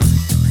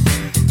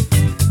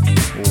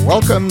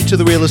Welcome to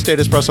the Real Estate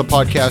Espresso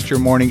Podcast, your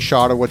morning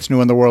shot of what's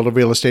new in the world of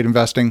real estate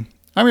investing.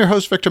 I'm your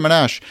host, Victor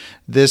Menasce.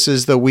 This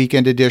is the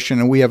weekend edition,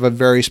 and we have a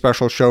very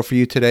special show for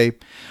you today,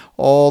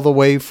 all the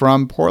way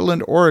from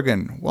Portland,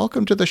 Oregon.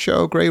 Welcome to the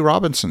show, Gray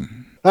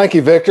Robinson. Thank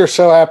you, Victor.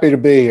 So happy to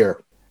be here.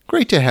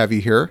 Great to have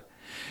you here.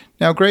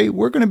 Now, Gray,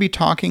 we're going to be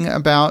talking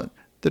about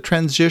the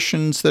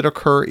transitions that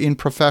occur in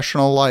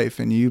professional life.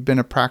 And you've been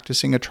a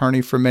practicing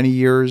attorney for many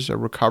years, a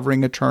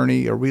recovering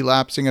attorney, a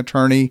relapsing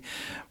attorney,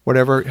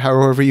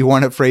 however you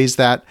want to phrase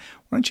that.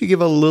 Why don't you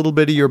give a little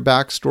bit of your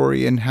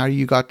backstory and how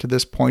you got to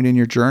this point in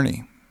your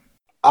journey?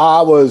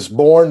 I was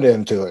born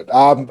into it.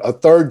 I'm a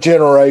third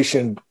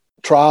generation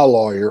trial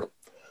lawyer.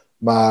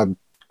 My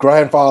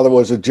grandfather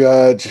was a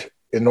judge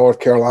in North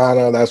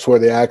Carolina. That's where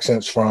the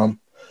accent's from.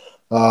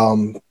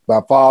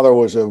 My father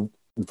was a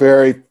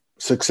very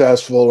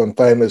successful and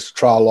famous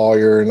trial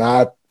lawyer, and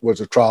I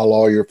was a trial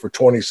lawyer for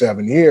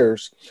 27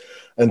 years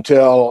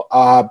until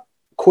I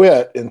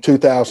quit in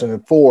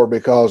 2004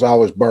 because I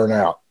was burnt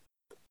out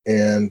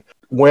and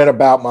went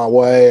about my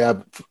way.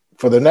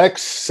 For the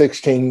next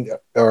 13 years,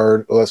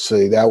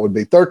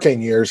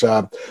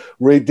 I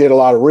did a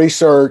lot of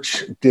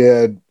research,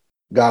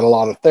 got a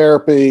lot of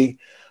therapy,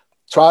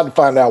 tried to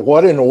find out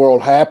what in the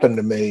world happened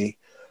to me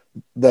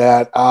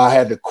that I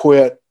had to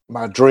quit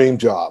my dream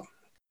job,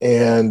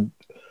 and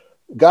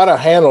got a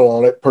handle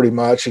on it pretty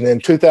much. And in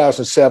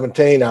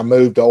 2017, I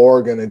moved to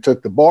Oregon and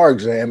took the bar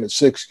exam at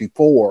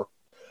 64,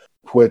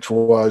 which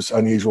was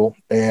unusual,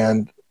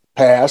 and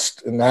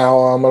passed. And now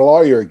I'm a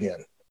lawyer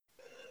again.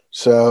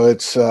 So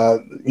it's,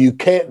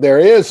 there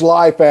is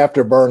life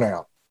after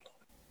burnout.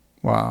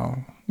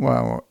 Wow.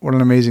 What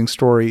an amazing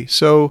story.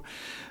 So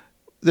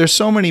there's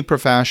so many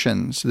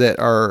professions that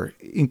are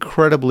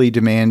incredibly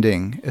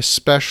demanding,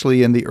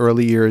 especially in the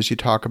early years. You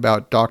talk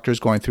about doctors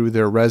going through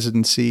their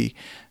residency.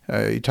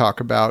 You talk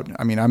about,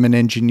 I'm an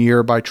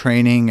engineer by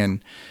training,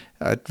 and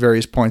at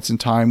various points in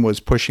time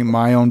was pushing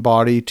my own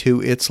body to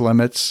its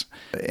limits.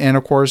 And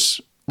of course,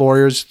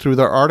 lawyers through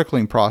their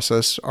articling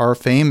process are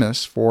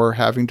famous for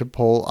having to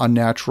pull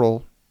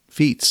unnatural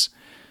feats.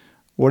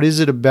 What is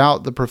it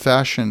about the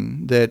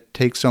profession that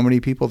takes so many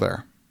people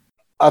there?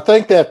 I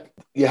think that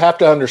you have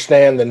to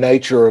understand the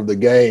nature of the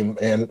game.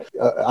 And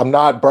I'm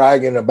not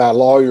bragging about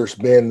lawyers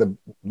being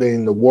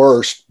the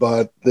worst,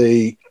 but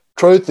the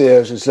truth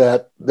is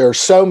that there's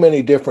so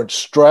many different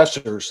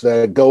stressors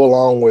that go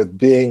along with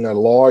being a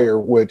lawyer,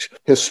 which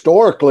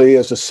historically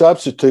is a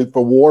substitute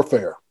for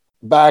warfare.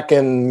 Back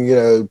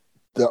in,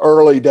 the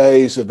early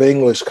days of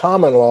English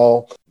common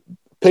law,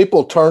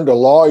 people turned to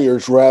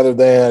lawyers rather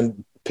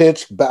than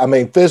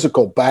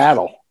physical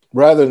battle.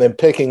 Rather than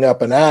picking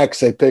up an axe,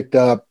 they picked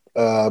up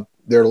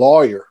their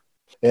lawyer,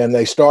 and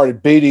they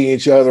started beating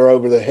each other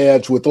over the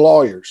heads with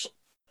lawyers.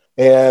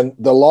 And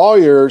the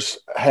lawyers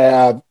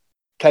have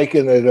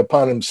taken it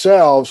upon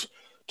themselves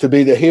to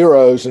be the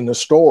heroes in the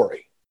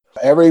story.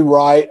 Every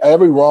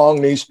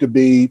wrong needs to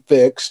be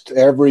fixed.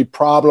 Every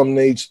problem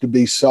needs to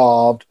be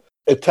solved.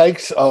 It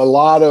takes a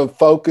lot of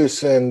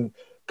focus and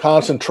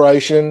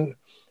concentration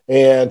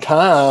and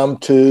time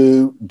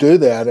to do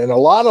that. And a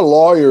lot of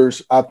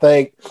lawyers, I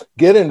think,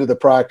 get into the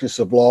practice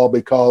of law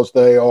because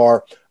they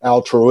are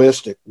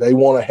altruistic. They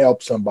want to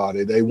help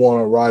somebody. They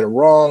want to right a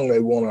wrong. They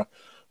want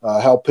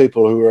to help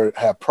people who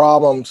have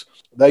problems.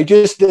 They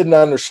just didn't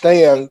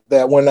understand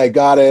that when they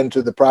got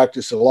into the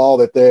practice of law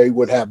that they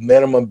would have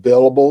minimum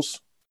billables,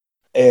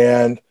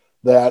 and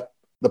that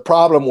the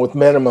problem with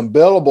minimum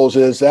billables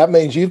is that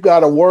means you've got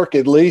to work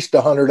at least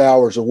 100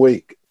 hours a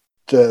week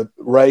to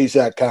raise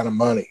that kind of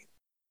money.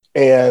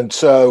 And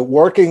so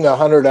working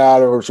 100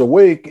 hours a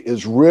week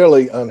is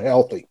really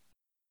unhealthy.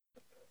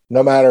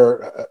 No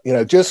matter,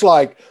 just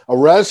like a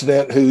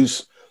resident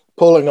who's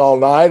pulling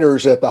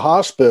all-nighters at the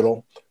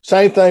hospital,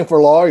 same thing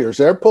for lawyers.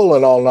 They're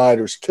pulling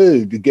all-nighters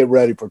too to get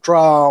ready for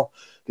trial,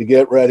 to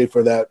get ready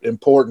for that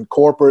important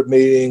corporate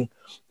meeting,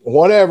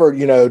 whatever,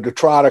 to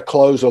try to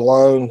close a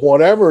loan,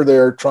 whatever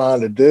they're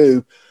trying to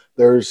do.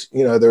 There's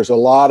a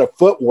lot of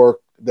footwork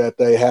that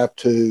they have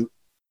to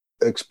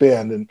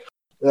expend. And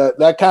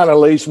that kind of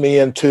leads me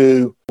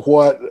into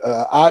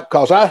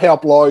because I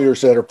help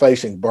lawyers that are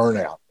facing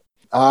burnout.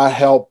 I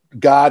help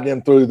guide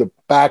them through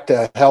back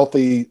to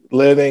healthy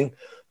living,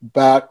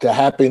 back to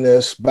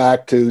happiness,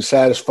 back to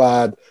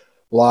satisfied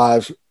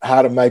lives,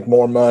 how to make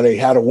more money,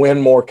 how to win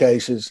more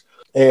cases.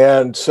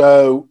 And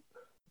so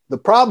the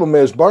problem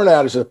is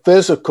burnout is a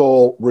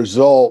physical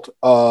result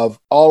of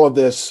all of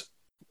this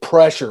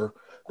pressure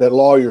that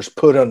lawyers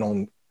put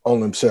on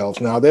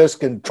themselves. Now, this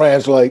can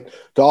translate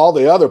to all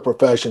the other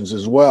professions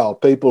as well.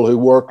 People who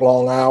work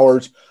long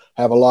hours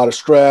have a lot of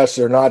stress.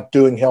 They're not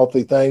doing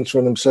healthy things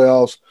for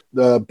themselves.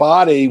 The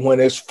body,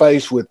 when it's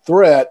faced with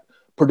threat,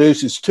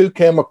 produces two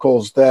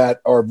chemicals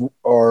that are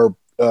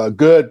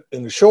good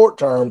in the short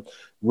term,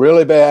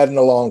 really bad in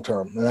the long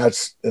term, and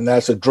that's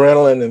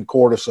adrenaline and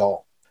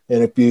cortisol.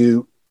 And if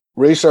you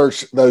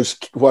research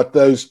what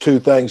those two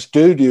things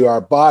do to our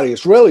body,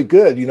 it's really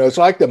good. It's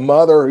like the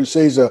mother who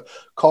sees a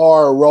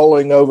car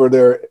rolling over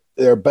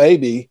their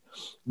baby,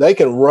 they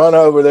can run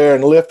over there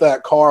and lift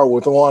that car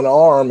with one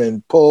arm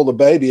and pull the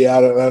baby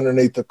out of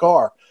underneath the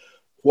car.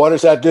 What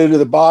does that do to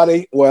the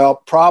body? Well,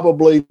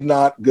 probably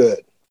not good.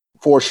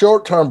 For a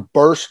short-term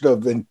burst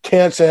of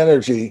intense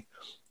energy,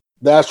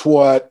 that's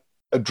what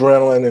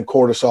adrenaline and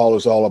cortisol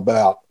is all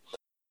about.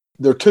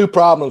 There are two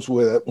problems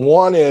with it.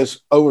 One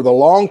is over the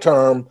long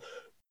term,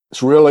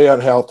 it's really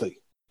unhealthy,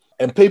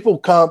 and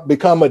people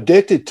become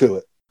addicted to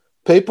it.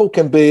 People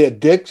can be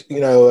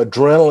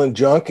adrenaline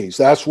junkies.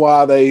 That's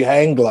why they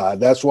hang glide.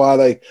 That's why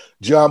they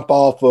jump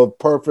off of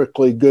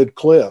perfectly good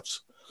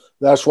cliffs.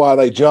 That's why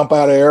they jump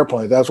out of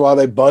airplanes. That's why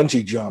they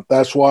bungee jump.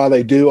 That's why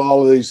they do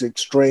all of these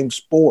extreme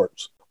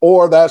sports.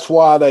 Or that's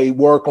why they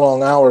work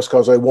long hours,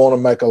 because they want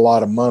to make a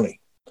lot of money.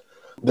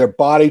 Their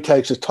body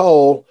takes a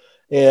toll.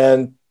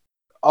 And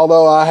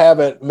although I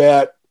haven't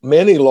met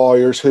many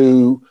lawyers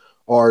who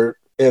are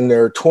in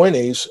their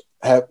 20s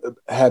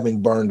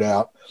having burned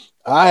out,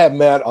 I have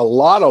met a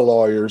lot of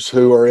lawyers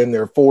who are in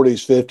their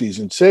 40s, 50s,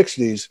 and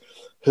 60s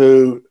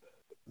who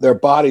their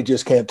body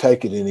just can't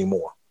take it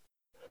anymore.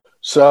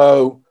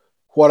 So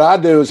what I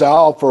do is I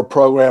offer a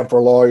program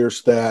for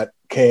lawyers that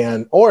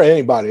can, or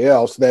anybody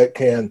else that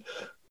can,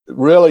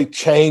 really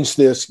change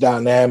this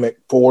dynamic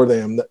for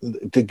them,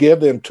 to give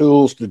them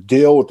tools to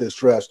deal with this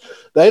stress.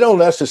 They don't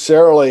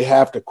necessarily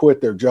have to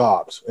quit their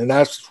jobs, and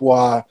that's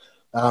why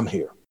I'm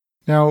here.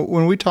 Now,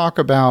 when we talk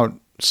about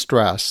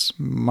stress,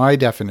 my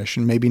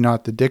definition, maybe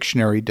not the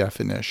dictionary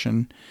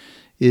definition,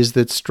 is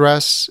that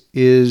stress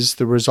is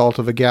the result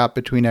of a gap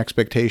between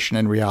expectation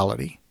and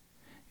reality.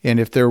 And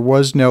if there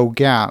was no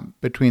gap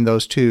between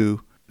those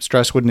two,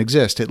 stress wouldn't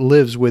exist. It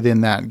lives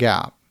within that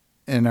gap.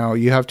 And now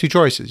you have two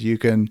choices. You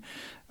can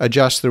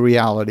adjust the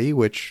reality,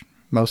 which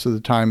most of the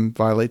time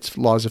violates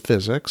laws of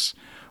physics,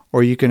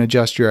 or you can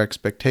adjust your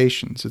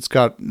expectations.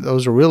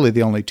 Those are really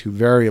the only two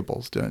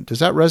variables. Does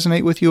that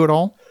resonate with you at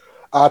all?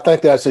 I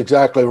think that's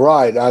exactly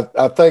right.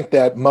 I think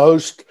that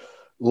most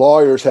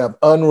lawyers have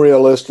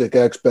unrealistic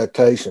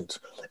expectations,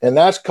 and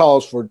that's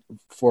caused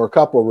for a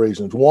couple of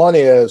reasons. One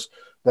is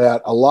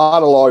that a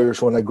lot of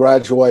lawyers, when they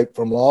graduate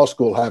from law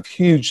school, have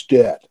huge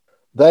debt.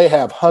 They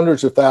have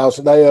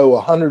they owe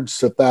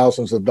hundreds of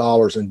thousands of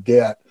dollars in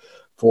debt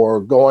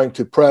for going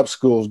to prep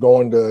schools,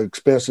 going to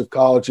expensive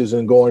colleges,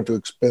 and going to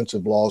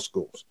expensive law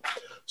schools.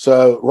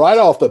 So right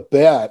off the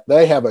bat,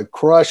 they have a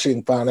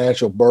crushing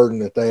financial burden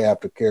that they have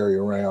to carry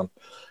around.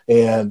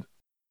 And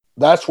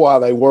that's why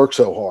they work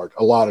so hard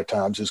a lot of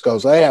times, is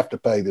because they have to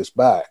pay this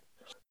back.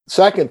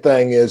 Second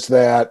thing is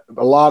that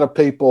a lot of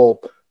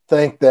people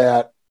think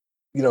that,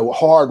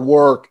 hard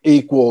work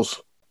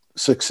equals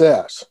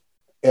success.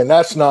 And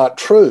that's not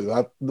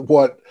true.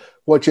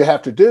 What you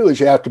have to do is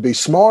you have to be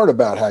smart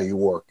about how you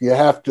work. You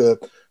have to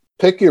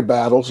pick your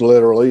battles,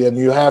 literally, and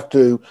you have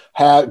to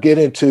get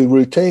into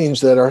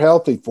routines that are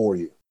healthy for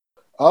you.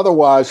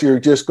 Otherwise, you're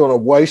just going to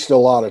waste a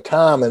lot of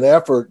time and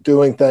effort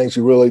doing things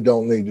you really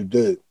don't need to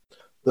do.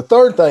 The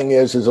third thing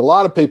is a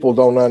lot of people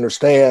don't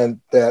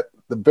understand that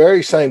the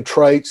very same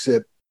traits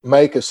that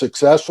make a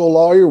successful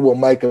lawyer will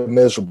make a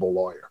miserable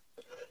lawyer.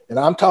 And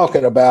I'm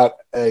talking about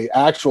an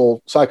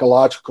actual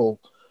psychological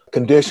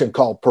condition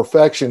called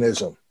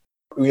perfectionism.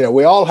 We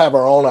all have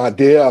our own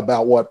idea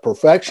about what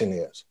perfection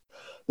is.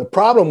 The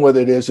problem with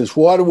it is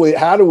how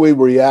do we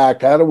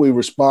react? How do we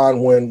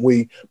respond when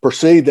we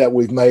perceive that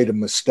we've made a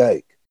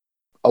mistake?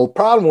 A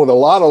problem with a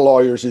lot of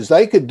lawyers is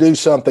they could do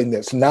something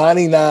that's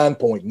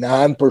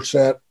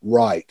 99.9%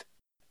 right,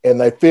 and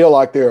they feel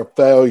like they're a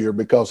failure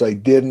because they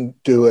didn't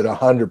do it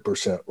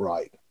 100%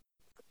 right.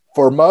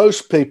 For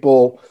most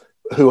people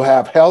who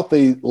have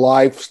healthy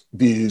life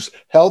views,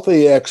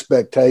 healthy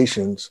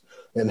expectations,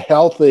 and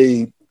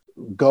healthy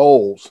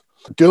goals,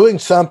 doing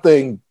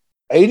something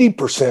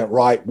 80%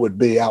 right would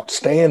be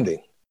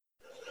outstanding.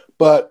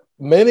 But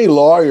many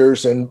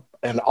lawyers and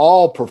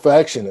all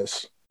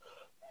perfectionists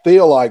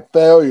feel like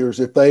failures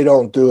if they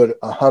don't do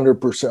it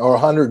 100% or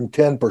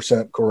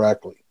 110%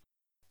 correctly.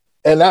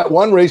 And that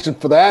one reason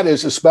for that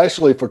is,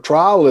 especially for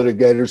trial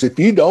litigators, if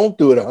you don't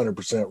do it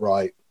 100%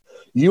 right,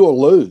 you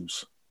will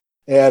lose.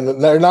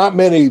 And there are not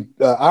many.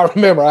 I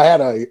remember I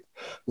had a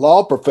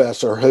law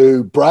professor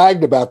who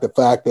bragged about the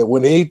fact that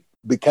when he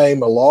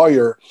became a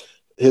lawyer,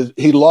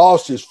 he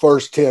lost his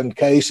first 10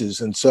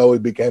 cases, and so he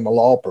became a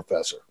law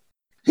professor.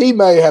 He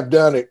may have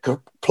done it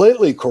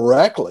completely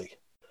correctly.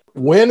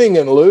 Winning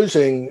and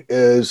losing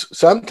is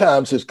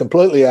sometimes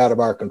completely out of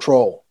our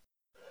control.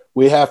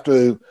 We have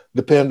to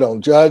depend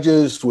on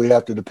judges. We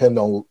have to depend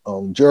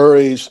on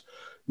juries.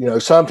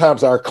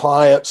 Sometimes our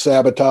clients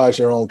sabotage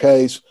their own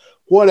case.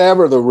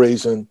 Whatever the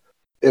reason,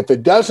 if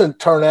it doesn't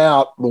turn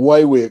out the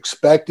way we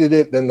expected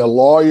it, then the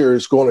lawyer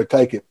is going to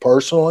take it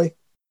personally,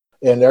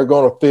 and they're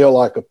going to feel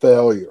like a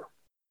failure.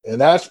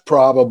 And that's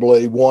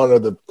probably one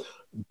of the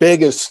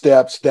biggest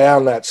steps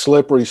down that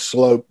slippery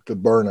slope to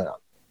burnout.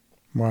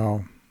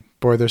 Wow.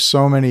 Boy, there's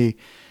so many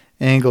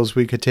angles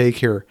we could take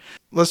here.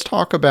 Let's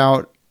talk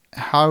about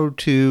how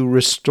to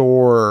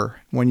restore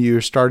when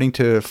you're starting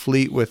to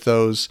fleet with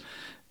those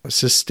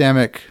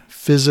systemic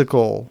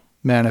physical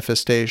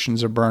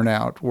manifestations of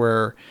burnout,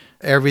 where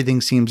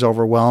everything seems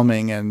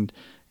overwhelming and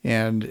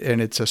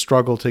it's a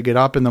struggle to get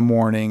up in the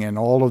morning and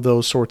all of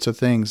those sorts of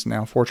things.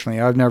 Now,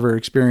 fortunately, I've never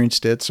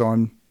experienced it, so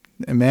I'm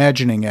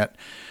imagining it.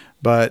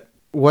 But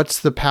what's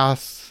the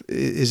path?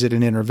 Is it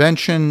an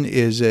intervention?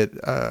 Is it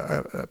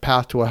a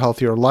path to a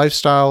healthier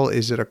lifestyle?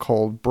 Is it a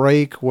cold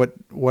break?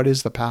 What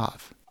is the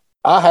path?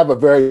 I have a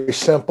very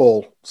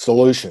simple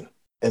solution,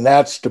 and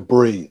that's to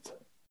breathe.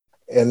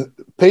 And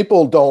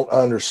people don't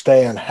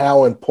understand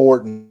how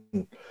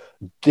important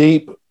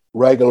deep,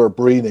 regular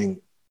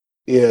breathing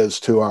is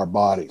to our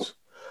bodies,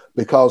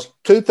 because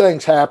two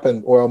things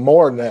happen, or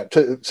more than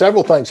that,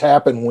 several things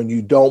happen when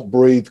you don't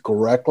breathe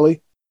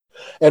correctly.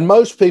 And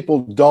most people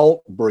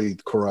don't breathe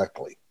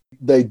correctly.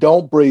 They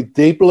don't breathe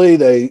deeply.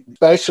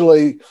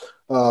 Especially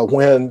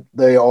when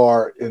they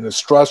are in a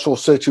stressful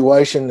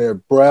situation, their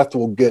breath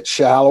will get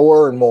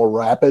shallower and more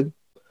rapid.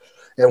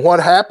 And what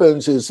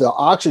happens is the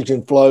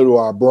oxygen flow to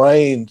our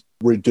brain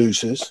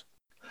reduces.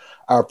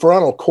 Our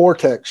frontal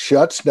cortex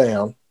shuts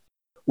down.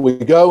 We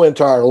go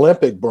into our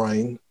limbic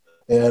brain,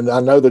 and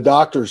I know the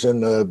doctors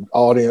in the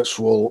audience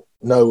will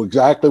know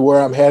exactly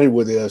where I'm headed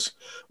with this.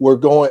 We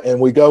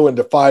go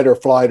into fight or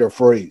flight or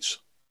freeze.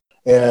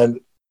 And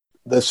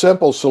the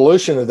simple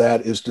solution to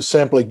that is to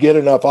simply get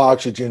enough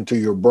oxygen to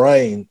your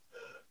brain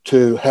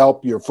to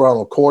help your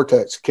frontal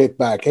cortex kick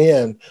back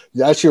in.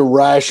 That's your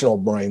rational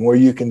brain, where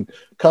you can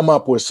come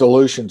up with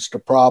solutions to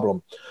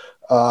problem.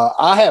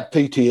 I have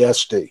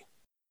PTSD.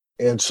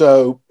 And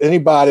so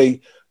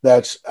anybody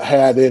that's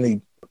had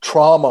any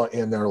trauma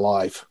in their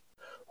life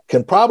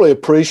can probably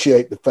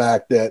appreciate the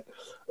fact that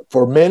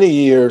for many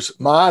years,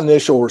 my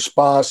initial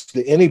response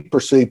to any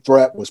perceived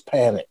threat was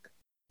panic.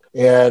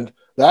 And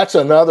that's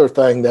another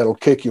thing that'll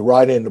kick you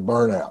right into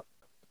burnout.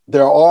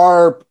 There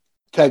are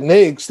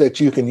techniques that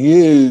you can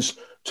use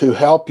to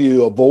help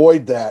you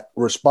avoid that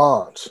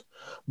response.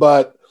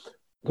 But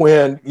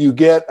when you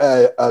get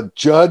a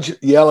judge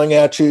yelling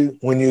at you,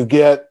 when you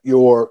get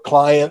your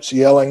clients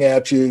yelling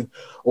at you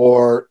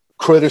or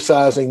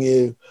criticizing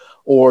you,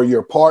 or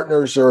your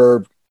partners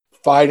are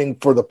fighting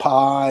for the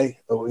pie,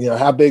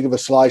 how big of a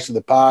slice of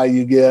the pie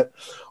you get,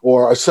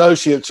 or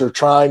associates are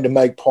trying to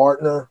make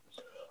partner,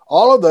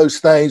 all of those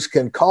things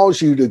can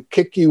cause you to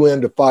kick you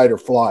into fight or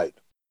flight.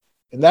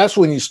 And that's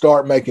when you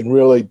start making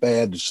really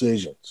bad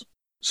decisions.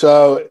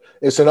 So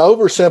it's an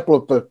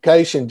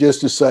oversimplification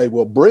just to say,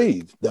 well,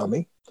 breathe,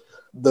 dummy.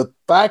 The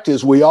fact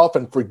is we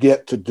often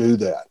forget to do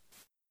that.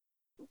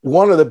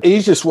 One of the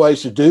easiest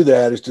ways to do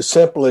that is to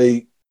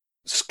simply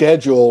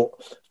schedule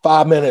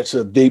 5 minutes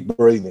of deep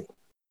breathing.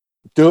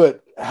 Do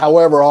it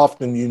however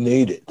often you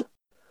need it,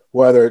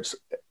 whether it's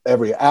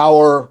every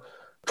hour,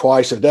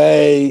 twice a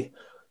day.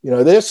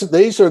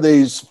 These are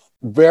these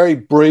very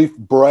brief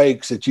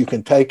breaks that you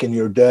can take in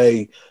your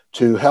day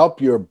to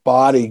help your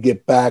body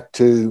get back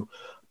to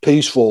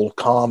peaceful,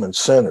 calm, and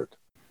centered.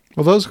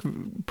 Well, those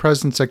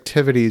presence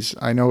activities,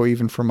 I know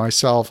even for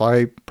myself,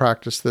 I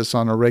practice this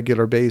on a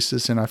regular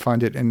basis, and I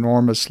find it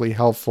enormously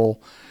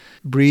helpful.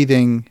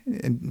 Breathing,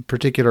 in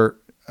particular,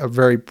 a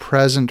very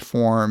present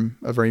form,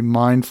 a very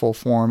mindful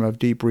form of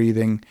deep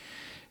breathing,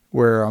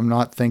 where I'm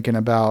not thinking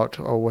about,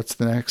 what's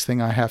the next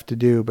thing I have to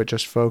do, but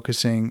just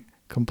focusing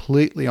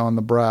completely on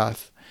the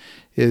breath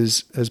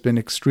has been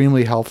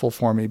extremely helpful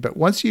for me. But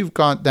once you've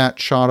got that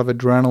shot of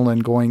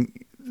adrenaline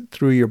going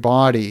through your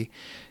body,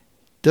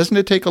 doesn't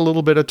it take a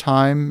little bit of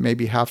time,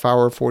 maybe half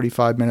hour,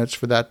 45 minutes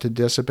for that to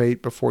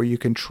dissipate before you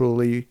can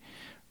truly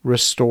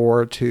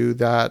restore to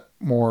that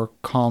more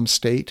calm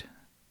state?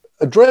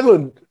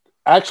 Adrenaline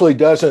actually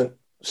doesn't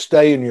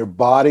stay in your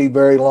body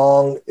very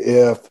long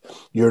if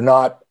you're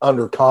not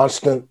under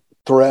constant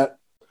threat.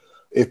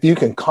 If you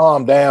can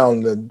calm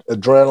down, the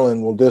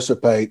adrenaline will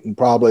dissipate, and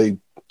probably,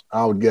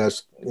 I would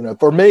guess,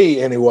 for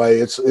me anyway,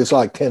 it's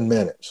like 10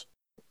 minutes.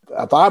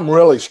 If I'm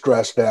really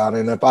stressed out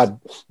and if I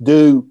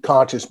do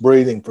conscious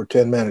breathing for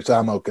 10 minutes,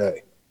 I'm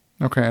okay.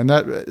 Okay. And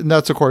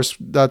that's of course,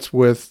 that's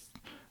with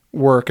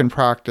work and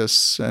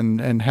practice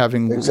and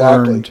having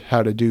learned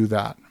how to do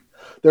that.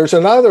 There's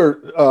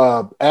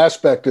another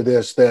aspect of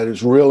this that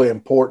is really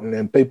important,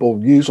 and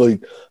people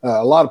usually,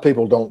 a lot of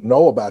people don't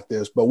know about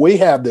this, but we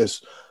have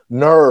this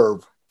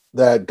nerve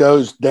that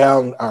goes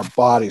down our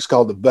body. It's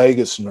called the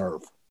vagus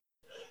nerve,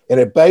 and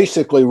it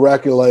basically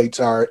regulates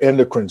our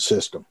endocrine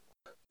system.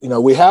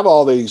 We have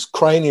all these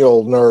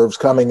cranial nerves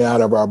coming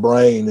out of our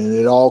brain, and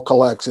it all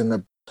collects in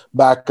the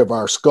back of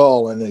our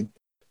skull, and it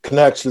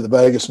connects to the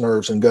vagus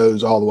nerves and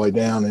goes all the way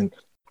down. And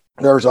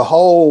there's a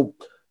whole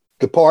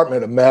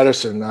department of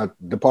medicine,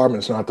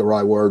 department's not the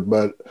right word,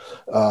 but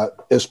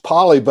it's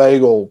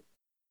polyvagal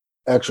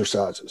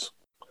exercises.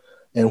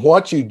 And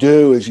what you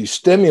do is you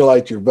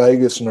stimulate your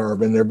vagus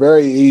nerve, and they're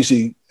very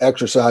easy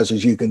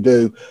exercises you can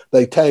do.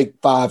 They take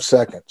 5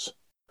 seconds.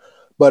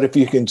 But if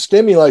you can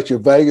stimulate your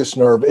vagus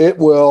nerve, it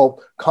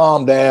will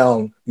calm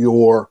down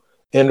your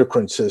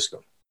endocrine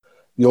system.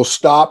 You'll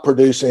stop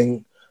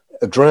producing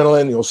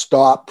adrenaline, you'll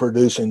stop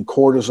producing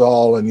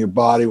cortisol, and your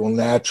body will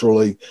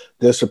naturally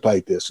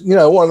dissipate this.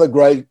 One of the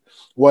great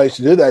ways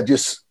to do that,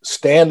 just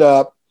stand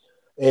up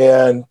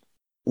and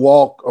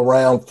walk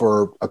around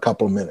for a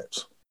couple of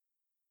minutes.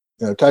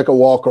 Take a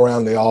walk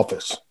around the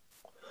office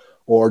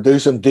or do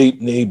some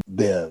deep knee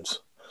bends.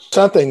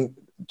 Something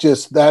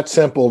just that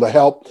simple to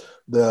help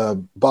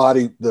the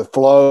body, the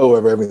flow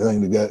of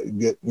everything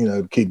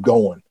to keep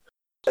going.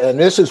 And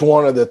this is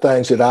one of the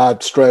things that I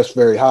stress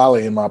very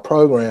highly in my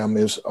program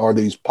are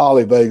these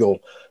polyvagal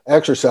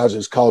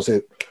exercises, because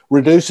it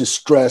reduces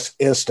stress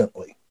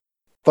instantly.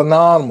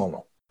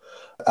 Phenomenal.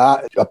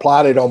 I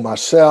applied it on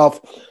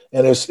myself,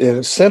 and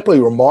it's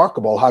simply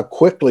remarkable how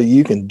quickly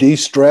you can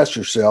de-stress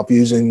yourself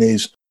using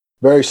these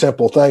very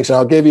simple things. And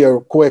I'll give you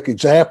a quick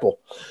example.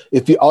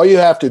 All you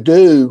have to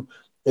do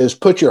is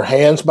put your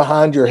hands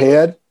behind your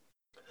head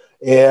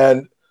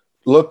and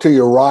look to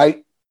your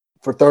right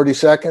for 30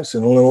 seconds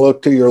and then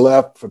look to your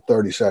left for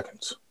 30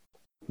 seconds.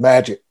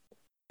 Magic.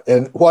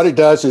 And what it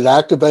does is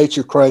activates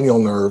your cranial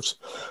nerves,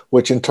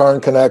 which in turn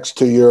connects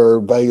to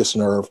your vagus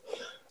nerve,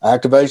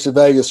 activates the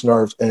vagus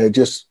nerves, and it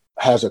just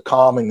has a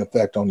calming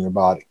effect on your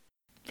body.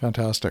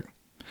 Fantastic.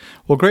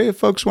 Well, great. If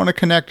folks want to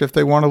connect, if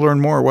they want to learn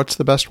more, what's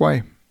the best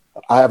way?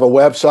 I have a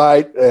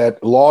website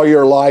at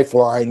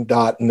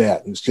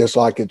lawyerlifeline.net. It's just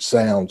like it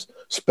sounds,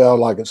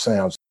 spelled like it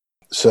sounds.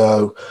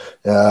 So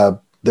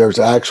there's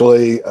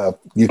actually,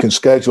 you can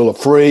schedule a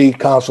free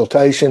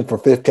consultation for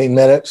 15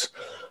 minutes,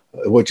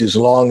 which is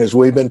as long as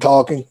we've been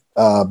talking.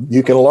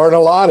 You can learn a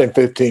lot in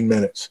 15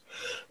 minutes.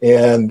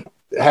 And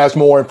it has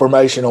more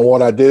information on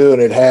what I do,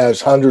 and it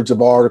has hundreds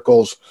of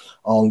articles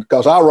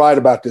because I write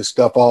about this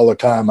stuff all the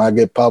time. I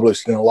get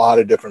published in a lot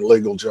of different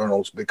legal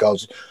journals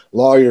because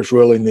lawyers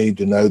really need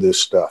to know this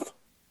stuff.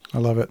 I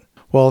love it.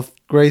 Well,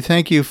 Gray,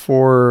 thank you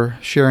for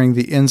sharing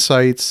the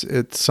insights.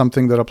 It's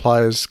something that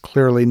applies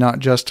clearly not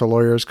just to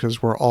lawyers,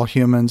 because we're all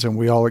humans and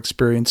we all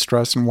experience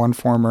stress in one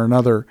form or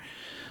another.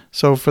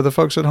 So for the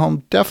folks at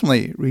home,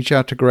 definitely reach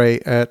out to Gray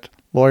at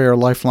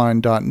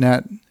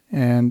lawyerlifeline.net.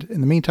 And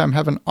in the meantime,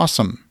 have an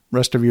awesome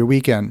rest of your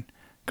weekend.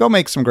 Go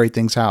make some great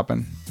things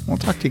happen. We'll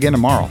talk to you again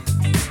tomorrow.